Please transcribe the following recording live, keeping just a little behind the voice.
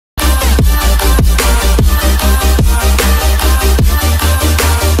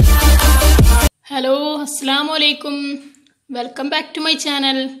Assalamualaikum. Welcome back to my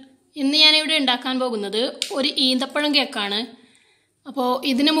channel. ഇന്ന് ഞാൻ ഇവിടെ ഉണ്ടാക്കാൻ പോകുന്നത് ഒരു ഈന്തപ്പഴം കേക്കാണ്. അപ്പോൾ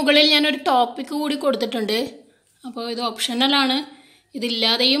ഇതിന് മുകളിൽ ഞാൻ ഒരു ടോപ്പിക് കൂടി കൊടുത്തിട്ടുണ്ട്. അപ്പോൾ ഇത് ഓപ്ഷണൽ ആണ്.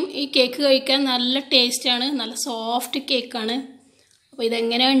 ഇതില്ലാതെയും ഈ കേക്ക് കഴിക്കാൻ നല്ല ടേസ്റ്റ് ആണ്, നല്ല സോഫ്റ്റ് കേക്ക് ആണ്. അപ്പോൾ ഇത്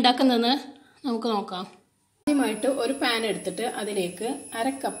എങ്ങനെയാണ് ഉണ്ടാക്കുന്നതെന്ന് നമുക്ക് നോക്കാം. ആദ്യമായിട്ട് ഒരു പാൻ എടുത്തിട്ട് അതിലേക്ക്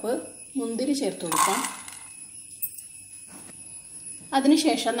 1/2 കപ്പ് മുന്തിരി ചേർത്ത് കൊടുക്കാം.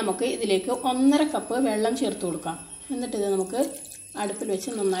 അതിനുശേഷം നമുക്ക് ഇതിലേക്ക് 1.5 കപ്പ് വെള്ളം ചേർത്ത് കൊടുക്കാം. എന്നിട്ട് ഇത് നമുക്ക് അടുപ്പിൽ വെച്ച്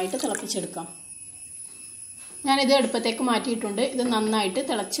നന്നായിട്ട് തിളപ്പിച്ചെടുക്കാം. ഞാനിത് അടുപ്പത്തേക്ക് മാറ്റിയിട്ടുണ്ട്. ഇത് നന്നായിട്ട്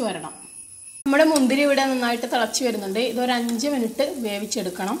തിളച്ച് വരണം. നമ്മുടെ മുന്തിരി ഇവിടെ നന്നായിട്ട് തിളച്ച് വരുന്നുണ്ട്. ഇതൊരു 5 മിനിറ്റ്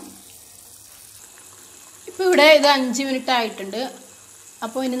വേവിച്ചെടുക്കണം. ഇപ്പോൾ ഇവിടെ ഇത് 5 മിനിറ്റ് ആയിട്ടുണ്ട്.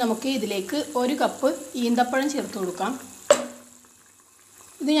 അപ്പോൾ ഇനി നമുക്ക് ഇതിലേക്ക് 1 കപ്പ് ഈന്തപ്പഴം ചേർത്ത് കൊടുക്കാം.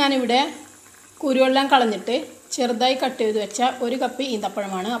 ഇത് ഞാനിവിടെ കുരുവെല്ലാം കളഞ്ഞിട്ട് ചെറുതായി കട്ട് ചെയ്ത് വെച്ച 1 കപ്പ്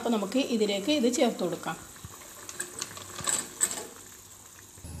ഈന്തപ്പഴമാണ്. അപ്പോൾ നമുക്ക് ഇതിലേക്ക് ഇത് ചേർത്ത് കൊടുക്കാം.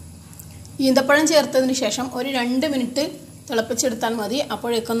 ഈന്തപ്പഴം ചേർത്തതിന് ശേഷം ഒരു 2 മിനിറ്റ് തിളപ്പിച്ചെടുത്താൽ മതി.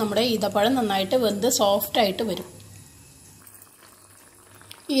 അപ്പോഴേക്കും നമ്മുടെ ഈന്തപ്പഴം നന്നായിട്ട് വെന്ത് സോഫ്റ്റായിട്ട് വരും.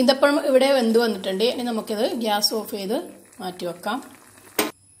 ഈന്തപ്പഴം ഇവിടെ വെന്ത് വന്നിട്ടുണ്ട്. ഇനി നമുക്കിത് ഗ്യാസ് ഓഫ് ചെയ്ത് മാറ്റി വെക്കാം.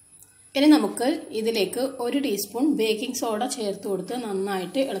 ഇനി നമുക്ക് ഇതിലേക്ക് 1 ടീസ്പൂൺ ബേക്കിംഗ് സോഡ ചേർത്ത് കൊടുത്ത്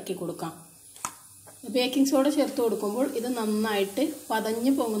നന്നായിട്ട് ഇളക്കി കൊടുക്കാം. ബേക്കിംഗ് സോഡ ചേർത്ത് കൊടുക്കുമ്പോൾ ഇത് നന്നായിട്ട്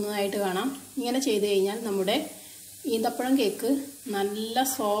പതഞ്ഞ് പൊങ്ങുന്നതായിട്ട് കാണാം. ഇങ്ങനെ ചെയ്ത് കഴിഞ്ഞാൽ നമ്മുടെ ഈന്തപ്പഴം കേക്ക് നല്ല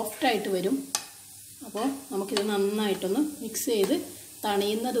സോഫ്റ്റായിട്ട് വരും. അപ്പോൾ നമുക്കിത് നന്നായിട്ടൊന്ന് മിക്സ് ചെയ്ത്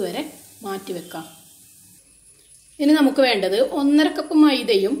തണിയുന്നത് വരെ മാറ്റി വെക്കാം. ഇനി നമുക്ക് വേണ്ടത് 1.5 കപ്പ്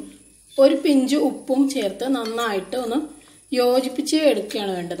മൈദയും 1 പിഞ്ച് ഉപ്പും ചേർത്ത് നന്നായിട്ട് ഒന്ന് യോജിപ്പിച്ച്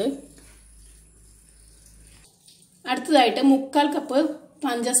എടുക്കുകയാണ് വേണ്ടത്. അടുത്തതായിട്ട് 1/4 കപ്പ്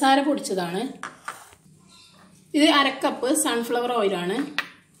പഞ്ചസാര പൊടിച്ചതാണ്. ഇത് 1/2 കപ്പ് സൺഫ്ലവർ ഓയിലാണ്.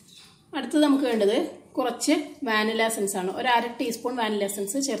 അടുത്തത് നമുക്ക് വേണ്ടത് കുറച്ച് വാനില എസൻസ് ആണ്. ഒരു 1/2 ടീസ്പൂൺ വാനില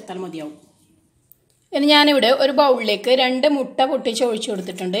എസൻസ് ചേർത്താൽ മതിയാവും. ഇനി ഞാനിവിടെ ഒരു ബൗളിലേക്ക് 2 മുട്ട പൊട്ടിച്ച് ഒഴിച്ചു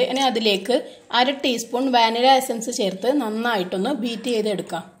കൊടുത്തിട്ടുണ്ട്. ഇനി അതിലേക്ക് 1/2 ടീസ്പൂൺ വാനില എസൻസ് ചേർത്ത് നന്നായിട്ടൊന്ന് ബീറ്റ്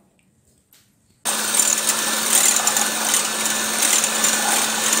ചെയ്തെടുക്കാം.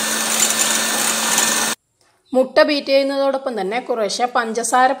 മുട്ട ബീറ്റ് ചെയ്യുന്നതോടൊപ്പം തന്നെ കുറേശ്ശെ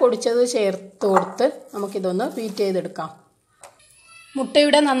പഞ്ചസാര പൊടിച്ചത് ചേർത്ത് കൊടുത്ത് നമുക്കിതൊന്ന് ബീറ്റ് ചെയ്തെടുക്കാം.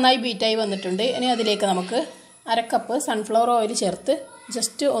 മുട്ടയുടെ നന്നായി ബീറ്റായി വന്നിട്ടുണ്ട്. ഇനി അതിലേക്ക് നമുക്ക് 1/2 കപ്പ് സൺഫ്ലവർ ഓയിൽ ചേർത്ത്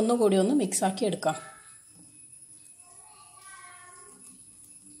ജസ്റ്റ് ഒന്നുകൂടി ഒന്ന് മിക്സാക്കി എടുക്കാം.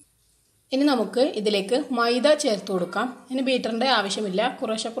 ഇനി നമുക്ക് ഇതിലേക്ക് മൈദ ചേർത്ത് കൊടുക്കാം. ഇനി ബീറ്ററിൻ്റെ ആവശ്യമില്ല.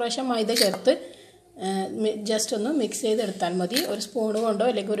 കുറേശ്ശെ മൈദ ചേർത്ത് ജസ്റ്റ് ഒന്ന് മിക്സ് ചെയ്തെടുത്താൽ മതി. ഒരു സ്പൂൺ കൊണ്ടോ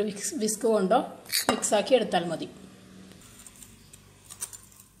അല്ലെങ്കിൽ ഒരു വിസ്ക് കൊണ്ടോ മിക്സാക്കി എടുത്താൽ മതി.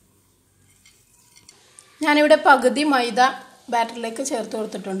 ഞാനിവിടെ പകുതി മൈദ ബാറ്ററിലേക്ക് ചേർത്ത്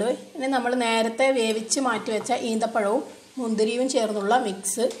കൊടുത്തിട്ടുണ്ട്. ഇനി നമ്മൾ നേരത്തെ വേവിച്ച് മാറ്റി വെച്ച ഈന്തപ്പഴവും മുന്തിരിയും ചേർന്നുള്ള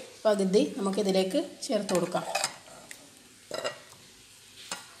മിക്സ് പകുതി നമുക്കിതിലേക്ക് ചേർത്ത് കൊടുക്കാം.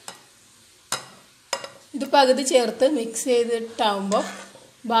 ഇത് പകുതി ചേർത്ത് മിക്സ് ചെയ്തിട്ടാവുമ്പോൾ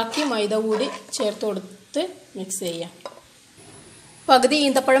ബാക്കി മൈദ കൂടി ചേർത്ത് കൊടുത്ത് മിക്സ് ചെയ്യാം. പകുതി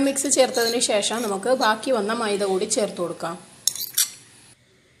ഈന്തപ്പഴം മിക്സ് ചേർത്തതിന് ശേഷം നമുക്ക് ബാക്കി വന്ന മൈദ കൂടി ചേർത്ത് കൊടുക്കാം.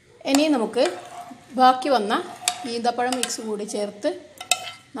 ഇനി നമുക്ക് ബാക്കി വന്ന ഈന്തപ്പഴം മിക്സ് കൂടി ചേർത്ത്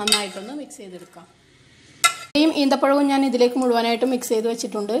നന്നായിട്ടൊന്ന് മിക്സ് ചെയ്തെടുക്കാം. ഇനിയും ഈന്തപ്പഴവും ഞാൻ ഇതിലേക്ക് മുഴുവനായിട്ട് മിക്സ് ചെയ്ത്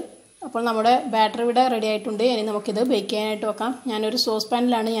വെച്ചിട്ടുണ്ട്. അപ്പോൾ നമ്മുടെ ബാറ്റർ ഇവിടെ റെഡി ആയിട്ടുണ്ട്. ഇനി നമുക്കിത് ബേക്ക് ചെയ്യാനായിട്ട് വെക്കാം. ഞാനൊരു സോസ്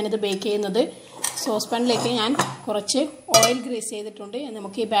പാനിലാണ് ഞാനിത് ബേക്ക് ചെയ്യുന്നത്. സോസ് പാനിലേക്ക് ഞാൻ കുറച്ച് ഓയിൽ ഗ്രീസ് ചെയ്തിട്ടുണ്ട്.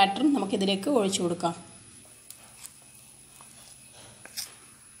 നമുക്ക് ഈ ബാറ്റർ നമുക്കിതിലേക്ക് ഒഴിച്ചു കൊടുക്കാം.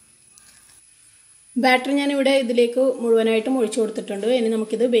 ബാറ്റർ ഞാനിവിടെ ഇതിലേക്ക് മുഴുവനായിട്ടും ഒഴിച്ചു കൊടുത്തിട്ടുണ്ട്. ഇനി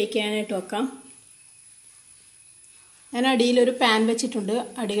നമുക്കിത് ബേക്ക് ചെയ്യാനായിട്ട് വെക്കാം. ഞാൻ അടിയിലൊരു പാൻ വെച്ചിട്ടുണ്ട്.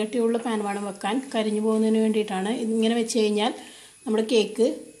 അടികട്ടിയുള്ള പാൻ വേണം വെക്കാൻ, കരിഞ്ഞു പോകുന്നതിന് വേണ്ടിയിട്ടാണ്. ഇങ്ങനെ വെച്ച് കഴിഞ്ഞാൽ നമ്മുടെ കേക്ക്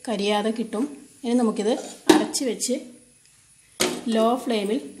കരിയാതെ കിട്ടും. ഇനി നമുക്കിത് അടച്ച് വെച്ച് ലോ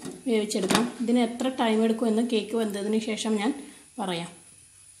ഫ്ലെയിമിൽ വേവിച്ചെടുക്കാം. ഇതിന് എത്ര ടൈം എടുക്കുമെന്ന് കേക്ക് വെന്തതിന് ശേഷം ഞാൻ പറയാം.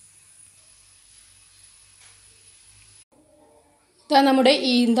 ഇതാ നമ്മുടെ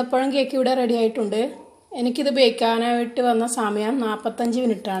ഈന്തപ്പഴം കേക്ക് ഇവിടെ റെഡി ആയിട്ടുണ്ട്. എനിക്കിത് ബേക്കാനായിട്ട് വന്ന സമയം 45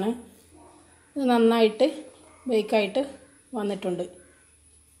 മിനിറ്റാണ്. ഇത് നന്നായിട്ട് ബേക്കായിട്ട് വന്നിട്ടുണ്ട്.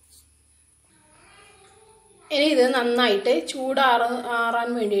 ഇനി ഇത് നന്നായിട്ട് ചൂടാറാൻ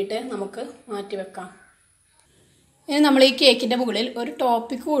വേണ്ടിയിട്ട് നമുക്ക് മാറ്റി വെക്കാം. ഇനി നമ്മൾ ഈ കേക്കിൻ്റെ മുകളിൽ ഒരു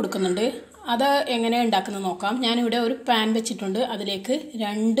ടോപ്പിക്ക് കൊടുക്കുന്നുണ്ട്. അത് എങ്ങനെയാണ് ഉണ്ടാക്കുന്നത് നോക്കാം. ഞാനിവിടെ ഒരു പാൻ വെച്ചിട്ടുണ്ട്. അതിലേക്ക്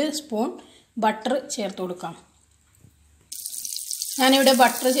 2 സ്പൂൺ ബട്ടർ ചേർത്ത് കൊടുക്കാം. ഞാനിവിടെ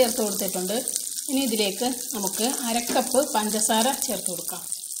ബട്ടർ ചേർത്ത് കൊടുത്തിട്ടുണ്ട്. ഇനി ഇതിലേക്ക് നമുക്ക് 1/2 കപ്പ് പഞ്ചസാര ചേർത്ത് കൊടുക്കാം.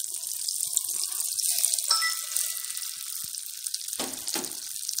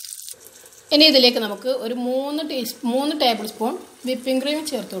 ഇനി ഇതിലേക്ക് നമുക്ക് ഒരു 3 ടേബിൾ സ്പൂൺ വിപ്പിംഗ് ക്രീം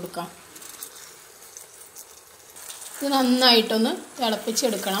ചേർത്ത് കൊടുക്കാം. ഇത് നന്നായിട്ടൊന്ന്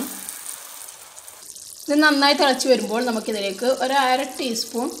തിളപ്പിച്ചെടുക്കണം. ഇത് നന്നായി തിളച്ച് വരുമ്പോൾ നമുക്കിതിലേക്ക് ഒരു 1/2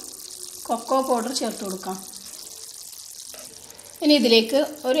 ടീസ്പൂൺ കൊക്കോ പൗഡർ ചേർത്ത് കൊടുക്കാം. ഇനി ഇതിലേക്ക്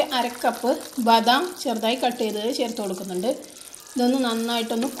ഒരു 1/2 കപ്പ് ബദാം ചെറുതായി കട്ട് ചെയ്തത് ചേർത്ത് കൊടുക്കുന്നുണ്ട്. ഇതൊന്ന്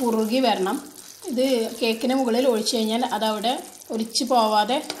നന്നായിട്ടൊന്ന് കുറുകി വരണം. ഇത് കേക്കിന് മുകളിൽ ഒഴിച്ചു കഴിഞ്ഞാൽ അതവിടെ ഒലിച്ച്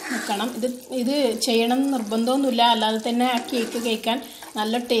പോവാതെ നിൽക്കണം. ഇത് ചെയ്യണം നിർബന്ധമൊന്നുമില്ല, അല്ലാതെ തന്നെ ആ കേക്ക് കഴിക്കാൻ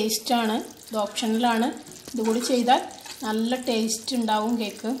നല്ല ടേസ്റ്റാണ്. ഇത് ഓപ്ഷണലാണ്. ഇതുകൂടി ചെയ്താൽ നല്ല ടേസ്റ്റ് ഉണ്ടാവും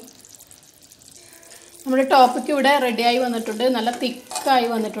കേക്ക്. നമ്മുടെ ടോപ്പിക്ക് ഇവിടെ റെഡിയായി വന്നിട്ടുണ്ട്. നല്ല തിക്കായി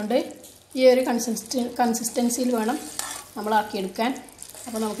വന്നിട്ടുണ്ട്. ഈ ഒരു കൺസിസ്റ്റൻസിയിൽ വേണം നമ്മളാക്കിയെടുക്കാൻ.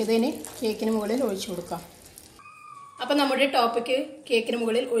 അപ്പോൾ നമുക്കിതിന് കേക്കിന് മുകളിൽ ഒഴിച്ചു കൊടുക്കാം. അപ്പോൾ നമ്മുടെ ടോപ്പിക്ക് കേക്കിന്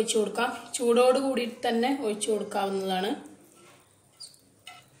മുകളിൽ ഒഴിച്ചു കൊടുക്കാം. ചൂടോട് കൂടി തന്നെ ഒഴിച്ചു കൊടുക്കാവുന്നതാണ്.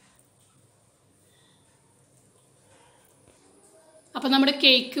 അപ്പോൾ നമ്മുടെ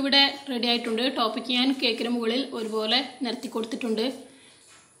കേക്ക് ഇവിടെ റെഡി ആയിട്ടുണ്ട്. ടോപ്പിക്ക് ഞാൻ കേക്കിന് മുകളിൽ ഒരുപോലെ നിരത്തി കൊടുത്തിട്ടുണ്ട്.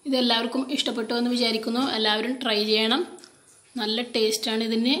 ഇതെല്ലാവർക്കും ഇഷ്ടപ്പെട്ടു എന്ന് വിചാരിക്കുന്നു. എല്ലാവരും ട്രൈ ചെയ്യണം. നല്ല ടേസ്റ്റാണ്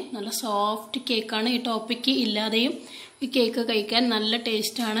ഇതിന്. നല്ല സോഫ്റ്റ് കേക്കാണ്. ഈ ടോപ്പിക്ക് ഇല്ലാതെയും ഈ കേക്ക് കഴിക്കാൻ നല്ല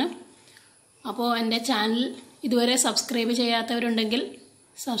ടേസ്റ്റാണ്. അപ്പോൾ എൻ്റെ ചാനൽ ഇതുവരെ സബ്സ്ക്രൈബ് ചെയ്യാത്തവരുണ്ടെങ്കിൽ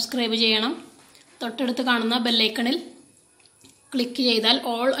സബ്സ്ക്രൈബ് ചെയ്യണം. തൊട്ടടുത്ത് കാണുന്ന ബെല്ലൈക്കണിൽ ക്ലിക്ക് ചെയ്താൽ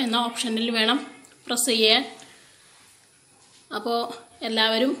ഓൾ എന്ന ഓപ്ഷനിൽ വേണം പ്രസ് ചെയ്യാൻ. അപ്പോൾ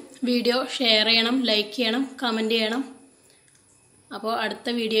എല്ലാവരും വീഡിയോ ഷെയർ ചെയ്യണം, ലൈക്ക് ചെയ്യണം, കമൻറ്റ് ചെയ്യണം. അപ്പോൾ അടുത്ത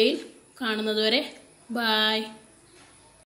വീഡിയോയിൽ കാണുന്നതുവരെ ബൈ.